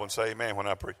the Bible and say amen when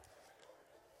I preach.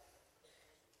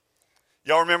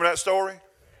 Y'all remember that story?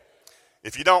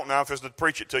 If you don't now, I'm supposed to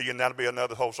preach it to you, and that'll be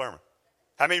another whole sermon.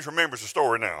 How many remembers the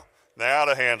story now? Now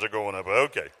the hands are going up.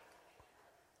 Okay.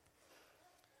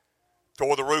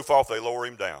 Tore the roof off, they lower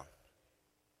him down.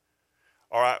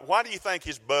 All right, why do you think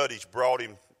his buddies brought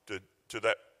him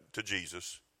to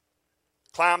Jesus,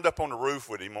 climbed up on the roof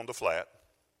with him on the flat,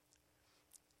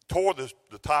 tore the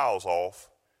tiles off,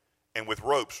 and with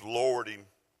ropes lowered him?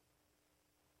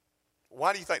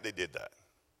 Why do you think they did that?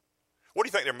 What do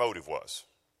you think their motive was?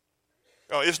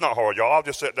 Oh, it's not hard, y'all. I'll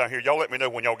just sit down here. Y'all let me know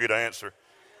when y'all get an answer.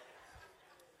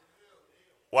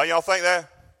 Why y'all think that?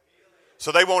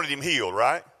 So they wanted him healed,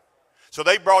 right? So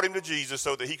they brought him to Jesus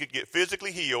so that he could get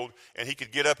physically healed and he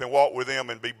could get up and walk with them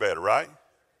and be better, right?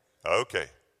 Okay.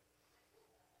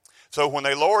 So when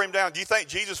they lower him down, do you think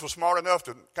Jesus was smart enough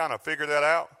to kind of figure that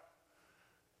out?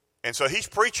 And so he's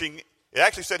preaching. It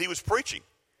actually said he was preaching.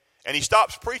 And he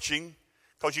stops preaching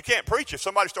because you can't preach. If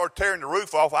somebody started tearing the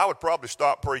roof off, I would probably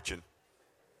stop preaching.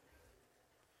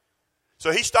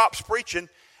 So he stops preaching,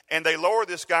 and they lower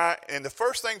this guy. And the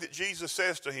first thing that Jesus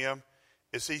says to him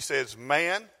is he says,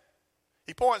 man,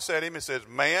 he points at him and says,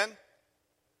 man,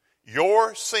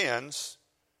 your sins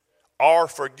are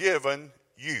forgiven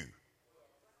you.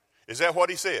 Is that what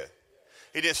he said?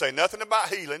 He didn't say nothing about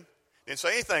healing. Didn't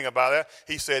say anything about that.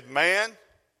 He said, man,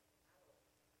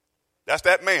 that's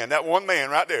that man, that one man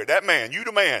right there. That man, you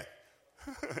the man.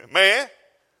 Man,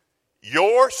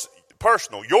 your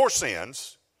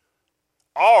sins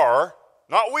are,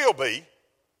 not will be,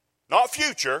 not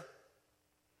future.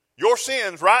 Your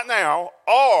sins right now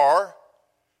are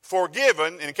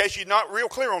forgiven. And in case you're not real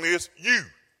clear on this, you.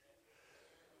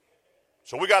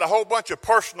 So we got a whole bunch of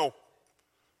personal.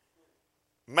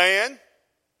 Man,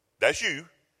 that's you.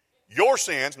 Your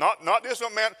sins, not this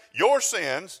man, your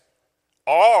sins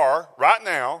are, right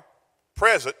now,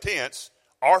 present tense,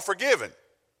 are forgiven.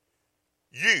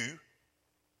 You.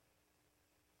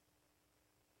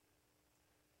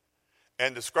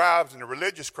 And the scribes and the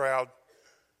religious crowd,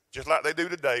 just like they do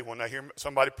today, when they hear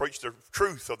somebody preach the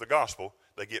truth of the gospel,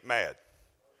 they get mad.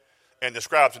 And the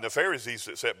scribes and the Pharisees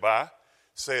that sat by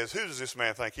says, who does this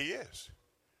man think he is?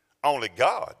 Only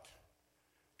God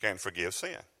can forgive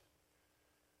sin.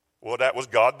 Well, that was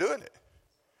God doing it.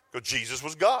 Because Jesus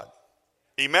was God.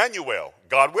 Emmanuel,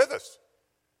 God with us.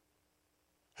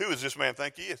 Who does this man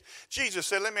think he is? Jesus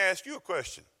said, let me ask you a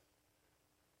question.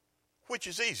 Which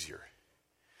is easier?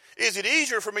 Is it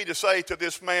easier for me to say to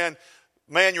this man,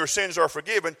 man, your sins are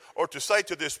forgiven, or to say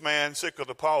to this man, sick of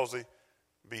the palsy,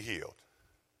 be healed?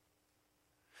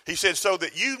 He said, so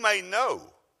that you may know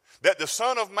that the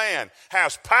Son of Man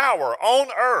has power on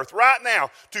earth right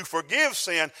now to forgive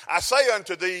sin, I say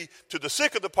unto thee, to the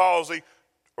sick of the palsy,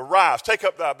 arise, take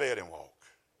up thy bed and walk.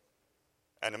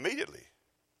 And immediately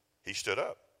he stood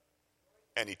up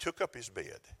and he took up his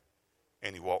bed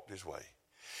and he walked his way.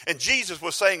 And Jesus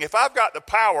was saying, if I've got the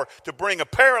power to bring a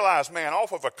paralyzed man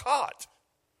off of a cot,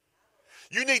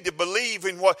 you need to believe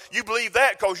in what, you believe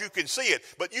that because you can see it,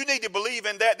 but you need to believe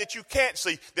in that you can't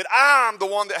see, that I'm the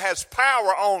one that has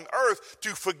power on earth to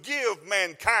forgive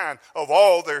mankind of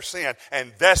all their sin,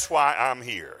 and that's why I'm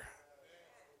here.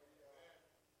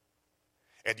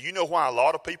 And do you know why a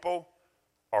lot of people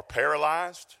are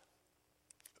paralyzed?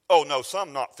 Oh no,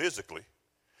 some not physically,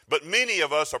 but many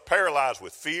of us are paralyzed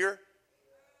with fear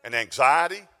and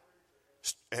anxiety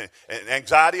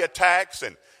attacks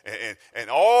and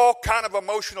all kind of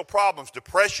emotional problems,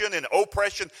 depression and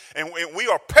oppression, and we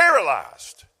are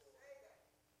paralyzed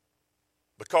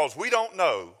because we don't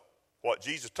know what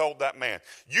Jesus told that man.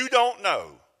 You don't know.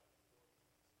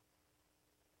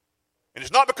 And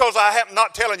it's not because I am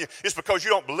not telling you, it's because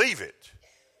you don't believe it.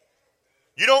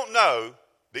 You don't know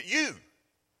that you,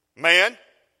 man,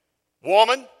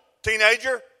 woman,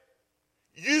 teenager,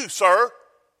 you, sir,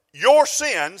 your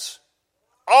sins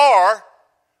are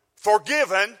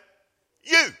forgiven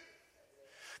you.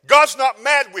 God's not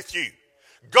mad with you.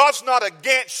 God's not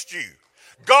against you.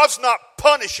 God's not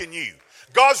punishing you.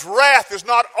 God's wrath is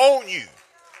not on you.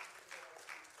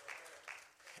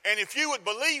 And if you would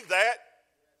believe that,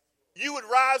 you would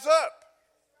rise up.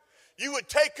 You would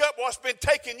take up what's been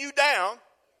taking you down,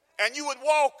 and you would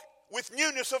walk with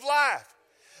newness of life.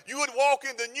 You would walk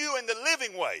in the new and the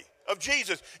living way of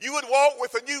Jesus. You would walk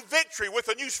with a new victory, with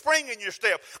a new spring in your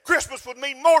step. Christmas would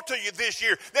mean more to you this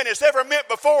year than it's ever meant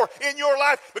before in your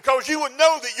life, because you would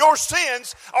know that your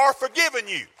sins are forgiven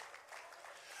you.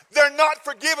 They're not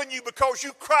forgiven you because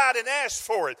you cried and asked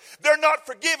for it. They're not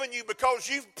forgiven you because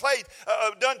you've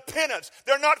done penance.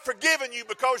 They're not forgiven you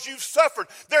because you've suffered.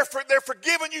 They're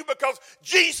forgiven you because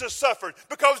Jesus suffered,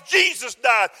 because Jesus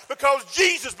died, because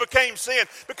Jesus became sin,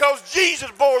 because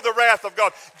Jesus bore the wrath of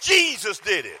God. Jesus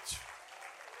did it.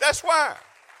 That's why.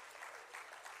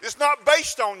 It's not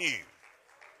based on you.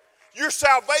 Your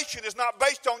salvation is not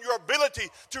based on your ability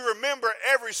to remember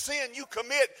every sin you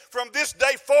commit from this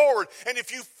day forward. And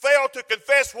if you fail to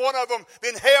confess one of them,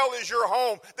 then hell is your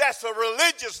home. That's a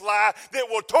religious lie that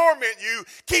will torment you,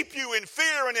 keep you in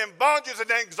fear and in bondage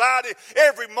and anxiety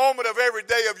every moment of every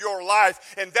day of your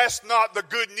life. And that's not the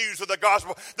good news of the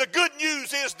gospel. The good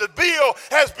news is the bill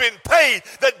has been paid.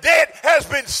 The debt has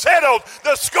been settled.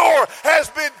 The score has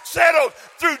been settled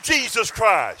through Jesus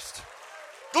Christ.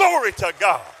 Glory to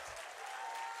God.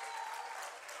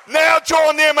 Now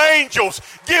join them angels,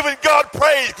 giving God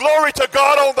praise. Glory to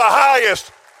God on the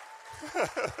highest.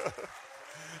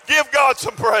 Give God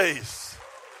some praise.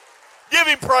 Give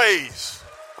him praise.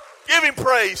 Give him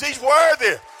praise. He's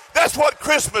worthy. That's what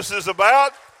Christmas is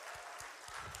about.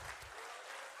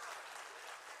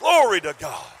 Glory to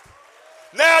God.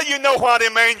 Now you know why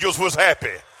them angels was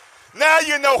happy. Now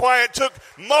you know why it took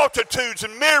multitudes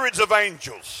and myriads of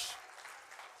angels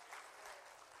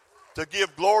to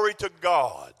give glory to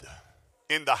God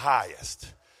in the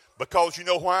highest. Because you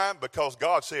know why? Because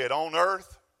God said, on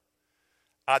earth,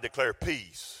 I declare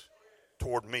peace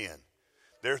toward men.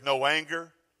 There's no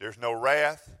anger, there's no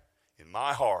wrath in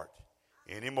my heart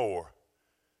anymore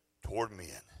toward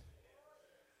men.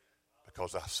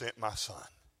 Because I sent my son.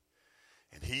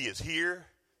 And he is here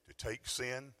to take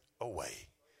sin away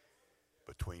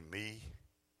between me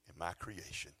and my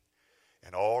creation.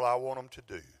 And all I want them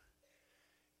to do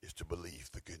is to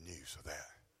believe the good news of that.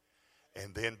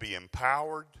 And then be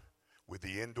empowered with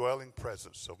the indwelling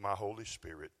presence of my Holy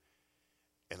Spirit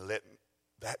and let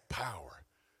that power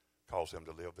cause them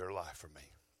to live their life for me.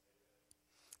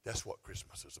 That's what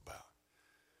Christmas is about.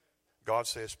 God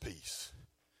says peace.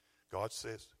 God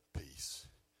says peace.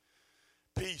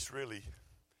 Peace really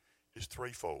is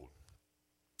threefold.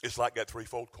 It's like that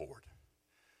threefold cord.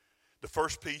 The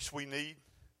first peace we need,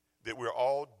 that we're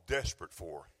all desperate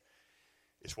for,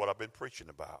 is what I've been preaching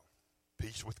about.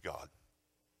 Peace with God.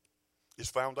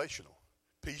 It's foundational.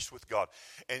 Peace with God.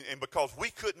 And because we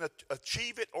couldn't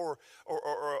achieve it or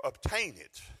obtain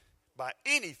it by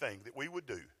anything that we would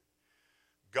do,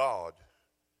 God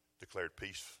declared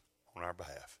peace on our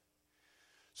behalf.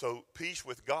 So peace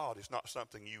with God is not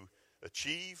something you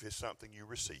achieve, it's something you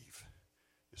receive.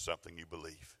 It's something you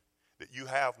believe. That you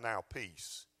have now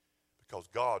peace because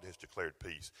God has declared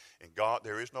peace. And God,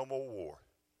 there is no more war.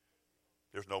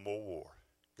 There's no more war.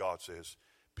 God says,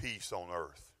 peace on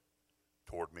earth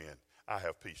toward men. I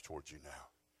have peace towards you now.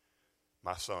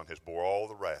 My son has bore all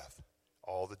the wrath,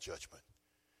 all the judgment.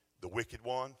 The wicked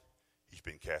one, he's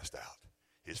been cast out.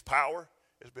 His power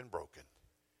has been broken.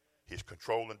 His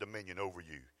control and dominion over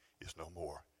you is no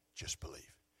more. Just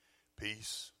believe.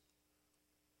 Peace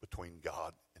between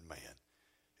God and man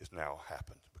has now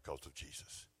happened because of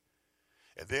Jesus.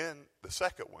 And then the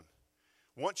second one,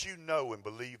 once you know and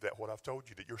believe that what I've told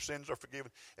you, that your sins are forgiven,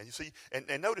 and you see,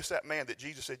 and notice that man that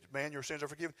Jesus said, man, your sins are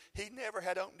forgiven, he never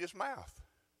had opened his mouth.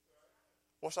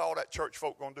 What's all that church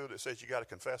folk going to do that says you got to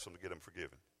confess them to get them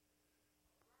forgiven?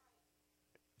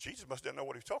 Jesus must didn't know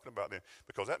what he was talking about then,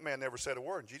 because that man never said a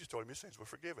word, and Jesus told him his sins were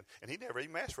forgiven, and he never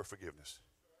even asked for forgiveness.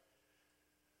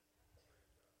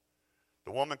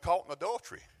 The woman caught in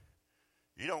adultery,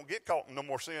 you don't get caught in no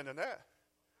more sin than that.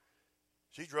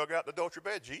 She drug out the adultery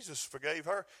bed. Jesus forgave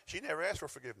her. She never asked for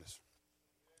forgiveness.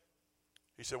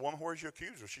 He said, woman, where's your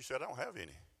accuser? She said, I don't have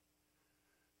any.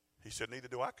 He said, neither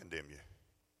do I condemn you.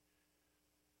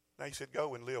 Now he said,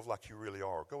 go and live like you really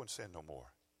are. Go and sin no more.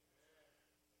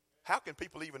 How can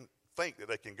people even think that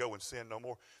they can go and sin no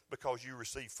more? Because you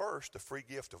receive first the free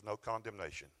gift of no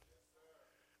condemnation.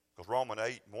 Because Romans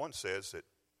 8:1 says that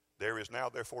there is now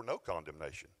therefore no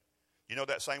condemnation. You know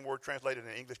that same word translated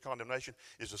in English, condemnation,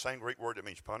 is the same Greek word that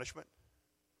means punishment.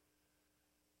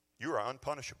 You are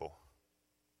unpunishable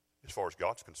as far as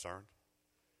God's concerned.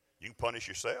 You can punish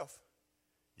yourself.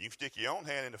 You can stick your own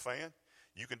hand in the fan.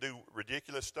 You can do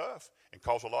ridiculous stuff and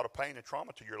cause a lot of pain and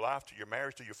trauma to your life, to your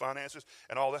marriage, to your finances,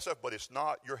 and all that stuff. But it's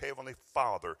not your Heavenly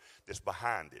Father that's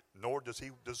behind it, nor does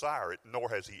he desire it, nor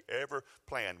has he ever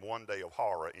planned one day of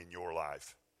horror in your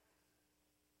life.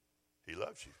 He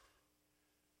loves you.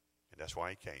 And that's why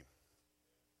he came.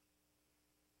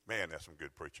 Man, that's some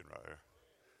good preaching right there.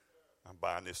 I'm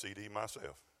buying this CD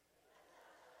myself.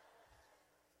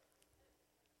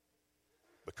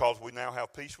 Because we now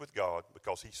have peace with God,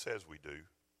 because he says we do,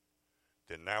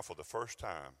 then now for the first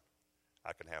time,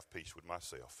 I can have peace with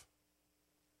myself.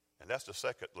 And that's the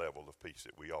second level of peace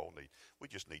that we all need. We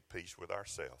just need peace with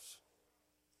ourselves.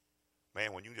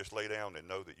 Man, when you just lay down and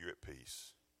know that you're at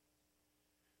peace,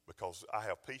 because I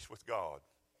have peace with God,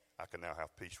 I can now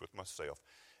have peace with myself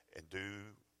and do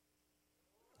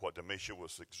what Demisha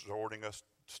was exhorting us,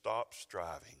 stop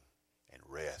striving and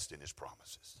rest in his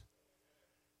promises.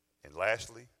 And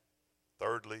lastly,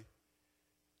 thirdly,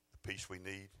 the peace we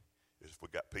need is if we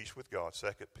got peace with God.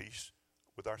 Second, peace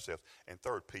with ourselves. And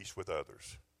third, peace with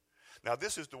others. Now,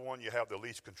 this is the one you have the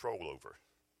least control over.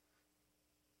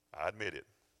 I admit it.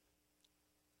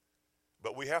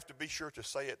 But we have to be sure to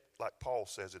say it like Paul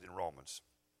says it in Romans.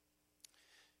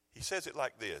 He says it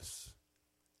like this.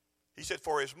 He said,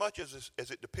 for as much as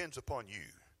it depends upon you,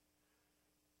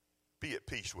 be at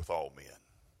peace with all men.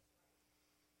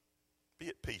 Be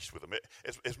at peace with them.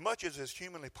 As much as is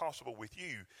humanly possible with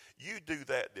you, you do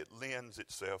that lends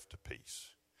itself to peace.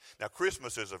 Now,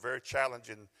 Christmas is a very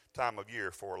challenging time of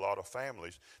year for a lot of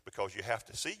families because you have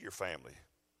to see your family,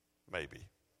 maybe.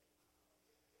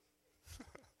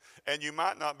 And you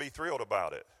might not be thrilled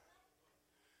about it.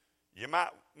 You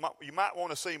might want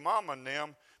to see mama and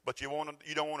them, but you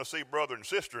don't want to see brother and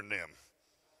sister and them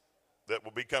that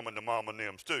will be coming to mama and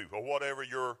them's too, or whatever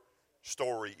your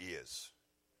story is.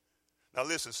 Now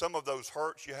listen, some of those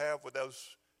hurts you have with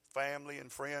those family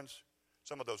and friends,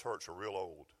 some of those hurts are real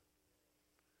old.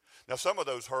 Now some of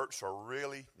those hurts are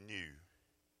really new.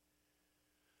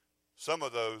 Some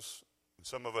of those, and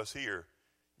some of us here,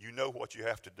 you know what you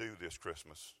have to do this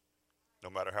Christmas. No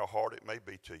matter how hard it may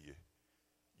be to you,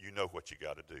 you know what you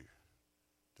got to do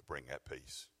to bring that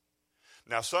peace.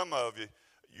 Now some of you,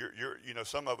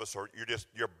 some of us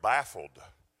you're baffled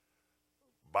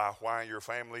by why your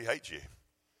family hates you.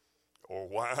 Or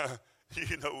why,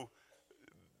 you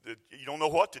don't know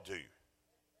what to do.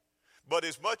 But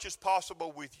as much as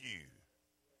possible with you,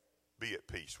 be at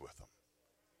peace with them.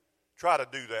 Try to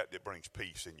do that brings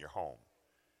peace in your home.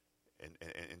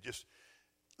 And just,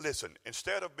 listen,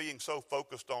 instead of being so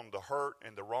focused on the hurt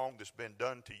and the wrong that's been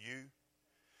done to you,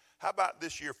 how about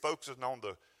this year focusing on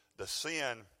the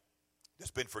sin that's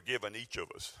been forgiven each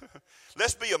of us?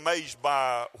 Let's be amazed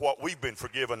by what we've been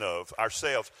forgiven of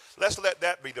ourselves. Let's let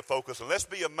that be the focus. And let's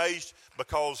be amazed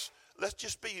because let's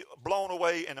just be blown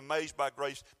away and amazed by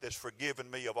grace that's forgiven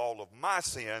me of all of my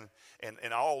sin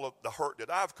and all of the hurt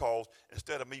that I've caused,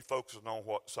 instead of me focusing on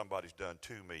what somebody's done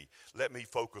to me. Let me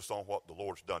focus on what the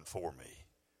Lord's done for me.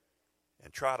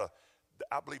 And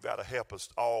I believe that'll help us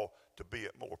all to be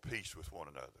at more peace with one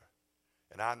another.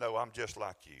 And I know I'm just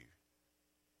like you.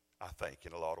 I think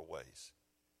in a lot of ways.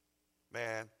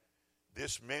 Man,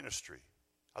 this ministry,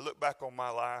 I look back on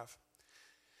my life,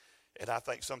 and I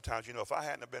think sometimes, if I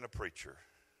hadn't have been a preacher,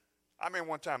 I remember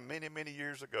one time many, many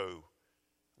years ago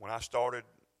when I started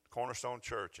Cornerstone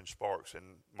Church in Sparks in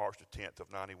March the 10th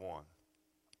of 91.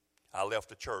 I left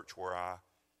the church where I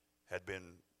had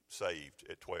been saved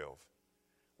at 12,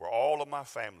 where all of my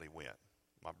family went,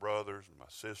 my brothers and my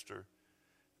sister,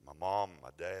 my mom and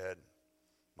my dad,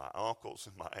 my uncles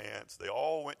and my aunts. They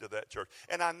all went to that church.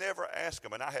 And I never asked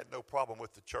them, and I had no problem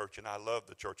with the church, and I love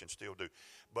the church and still do.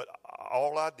 But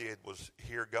all I did was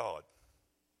hear God.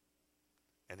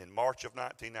 And in March of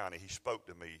 1990, he spoke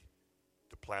to me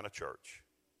to plant a church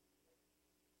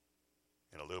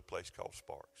in a little place called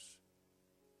Sparks,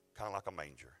 kind of like a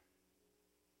manger,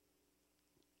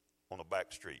 on a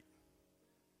back street,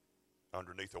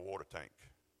 underneath a water tank.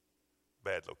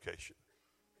 Bad location.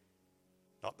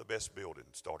 Not the best building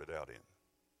started out in.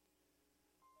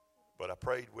 But I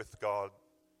prayed with God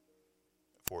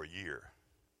for a year.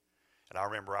 And I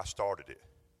remember I started it.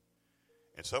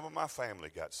 And some of my family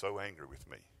got so angry with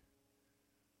me.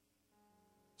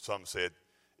 Some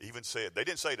even said, they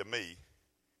didn't say to me,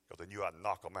 because they knew I'd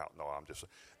knock them out. No,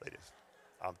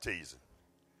 I'm teasing.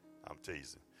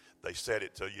 They said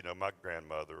it to, my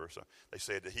grandmother or something. They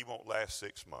said that he won't last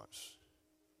 6 months.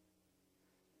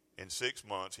 In 6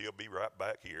 months, he'll be right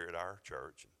back here at our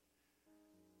church.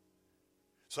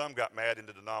 Some got mad in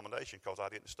the denomination because I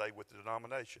didn't stay with the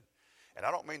denomination. And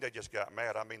I don't mean they just got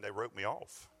mad. I mean they wrote me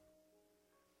off.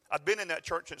 I'd been in that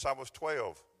church since I was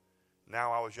 12.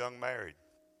 Now I was young married.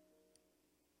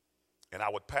 And I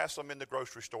would pass them in the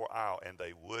grocery store aisle, and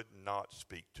they would not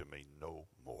speak to me no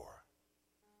more.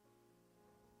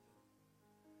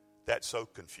 That so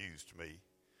confused me.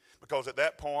 Because at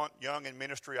that point, young in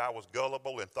ministry, I was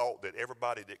gullible and thought that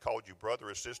everybody that called you brother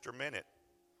or sister meant it.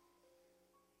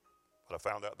 But I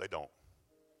found out they don't.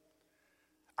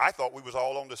 I thought we was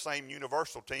all on the same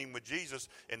universal team with Jesus,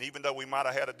 and even though we might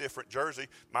have had a different jersey,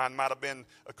 mine might have been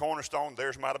a Cornerstone,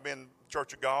 theirs might have been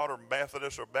Church of God or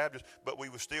Methodist or Baptist, but we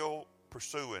were still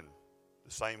pursuing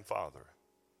the same Father.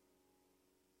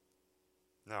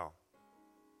 No.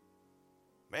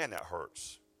 Man, that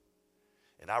hurts.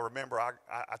 And I remember I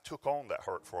took on that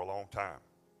hurt for a long time.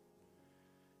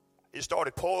 It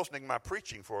started poisoning my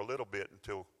preaching for a little bit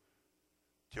until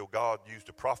God used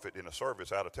a prophet in a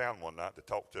service out of town one night to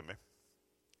talk to me.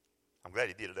 I'm glad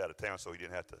he did it out of town so he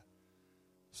didn't have to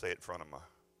say it in front of my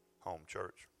home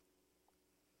church.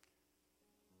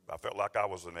 I felt like I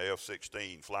was an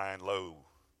F-16 flying low,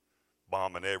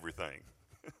 bombing everything.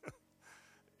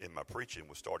 And my preaching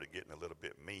started getting a little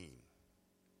bit mean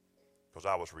because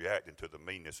I was reacting to the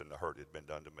meanness and the hurt that had been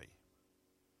done to me.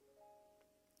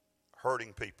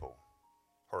 Hurting people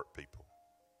hurt people.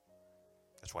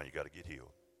 That's why you got to get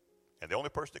healed. And the only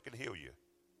person that can heal you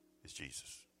is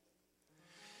Jesus.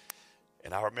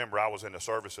 And I remember I was in the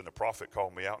service and the prophet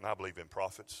called me out, and I believe in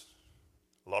prophets.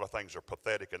 A lot of things are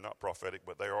pathetic and not prophetic,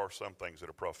 but there are some things that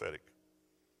are prophetic.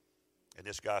 And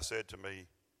this guy said to me,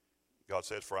 God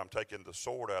says, for I'm taking the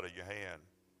sword out of your hand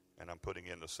and I'm putting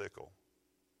in the sickle.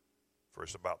 For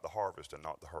it's about the harvest and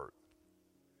not the hurt.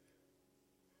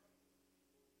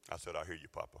 I said, I hear you,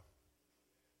 Papa.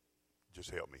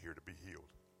 Just help me here to be healed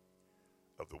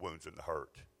of the wounds and the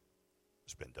hurt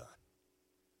that's been done.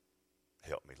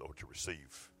 Help me, Lord, to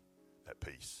receive that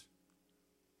peace.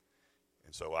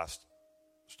 And so I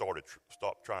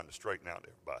stopped trying to straighten out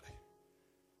everybody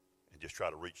and just try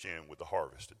to reach in with the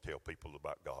harvest and tell people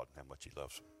about God and how much he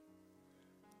loves them.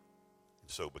 And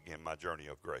so began my journey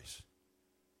of grace.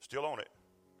 Still on it,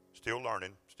 still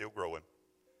learning, still growing.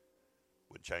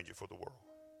 Wouldn't change it for the world.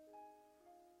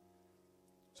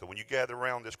 So when you gather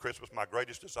around this Christmas, my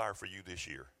greatest desire for you this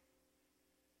year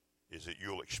is that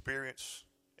you'll experience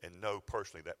and know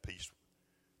personally that peace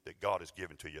that God has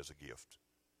given to you as a gift.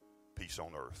 Peace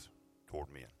on earth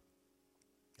toward men.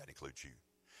 That includes you.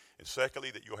 And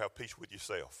secondly, that you'll have peace with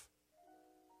yourself.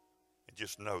 And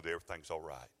just know that everything's all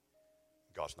right.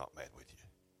 God's not mad with you.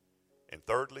 And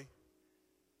thirdly,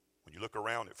 when you look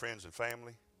around at friends and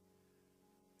family,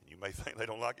 and you may think they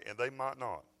don't like it, and they might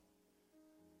not,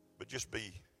 but just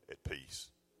be at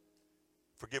peace.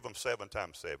 Forgive them 7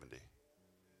 times 70.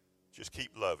 Just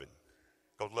keep loving,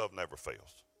 because love never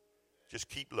fails. Just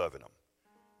keep loving them.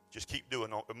 Just keep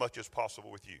doing as much as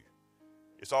possible with you.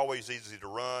 It's always easy to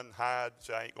run, hide,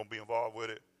 say I ain't going to be involved with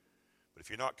it. But if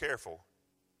you're not careful,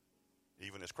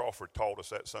 even as Crawford taught us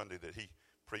that Sunday that he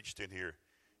preached in here,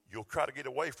 you'll try to get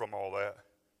away from all that,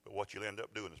 but what you'll end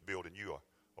up doing is building you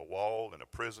a wall and a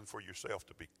prison for yourself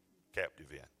to be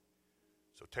captive in.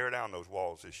 So tear down those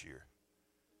walls this year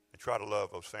and try to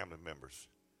love those family members,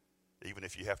 even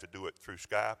if you have to do it through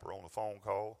Skype or on a phone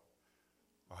call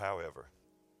or however.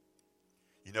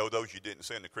 You know those you didn't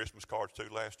send the Christmas cards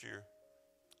to last year?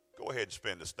 Go ahead and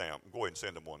spend a stamp. Go ahead and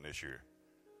send them one this year.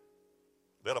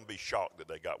 Let them be shocked that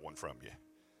they got one from you.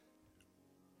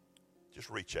 Just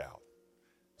reach out.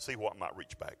 See what might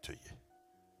reach back to you.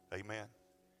 Amen.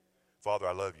 Father,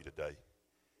 I love you today.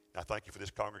 And I thank you for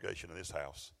this congregation in this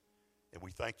house. And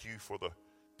we thank you for the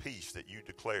peace that you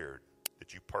declared,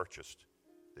 that you purchased,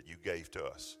 that you gave to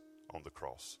us on the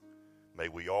cross. May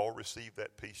we all receive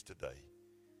that peace today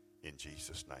in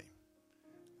Jesus' name.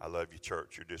 I love you,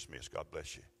 church. You're dismissed. God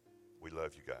bless you. We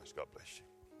love you guys. God bless you.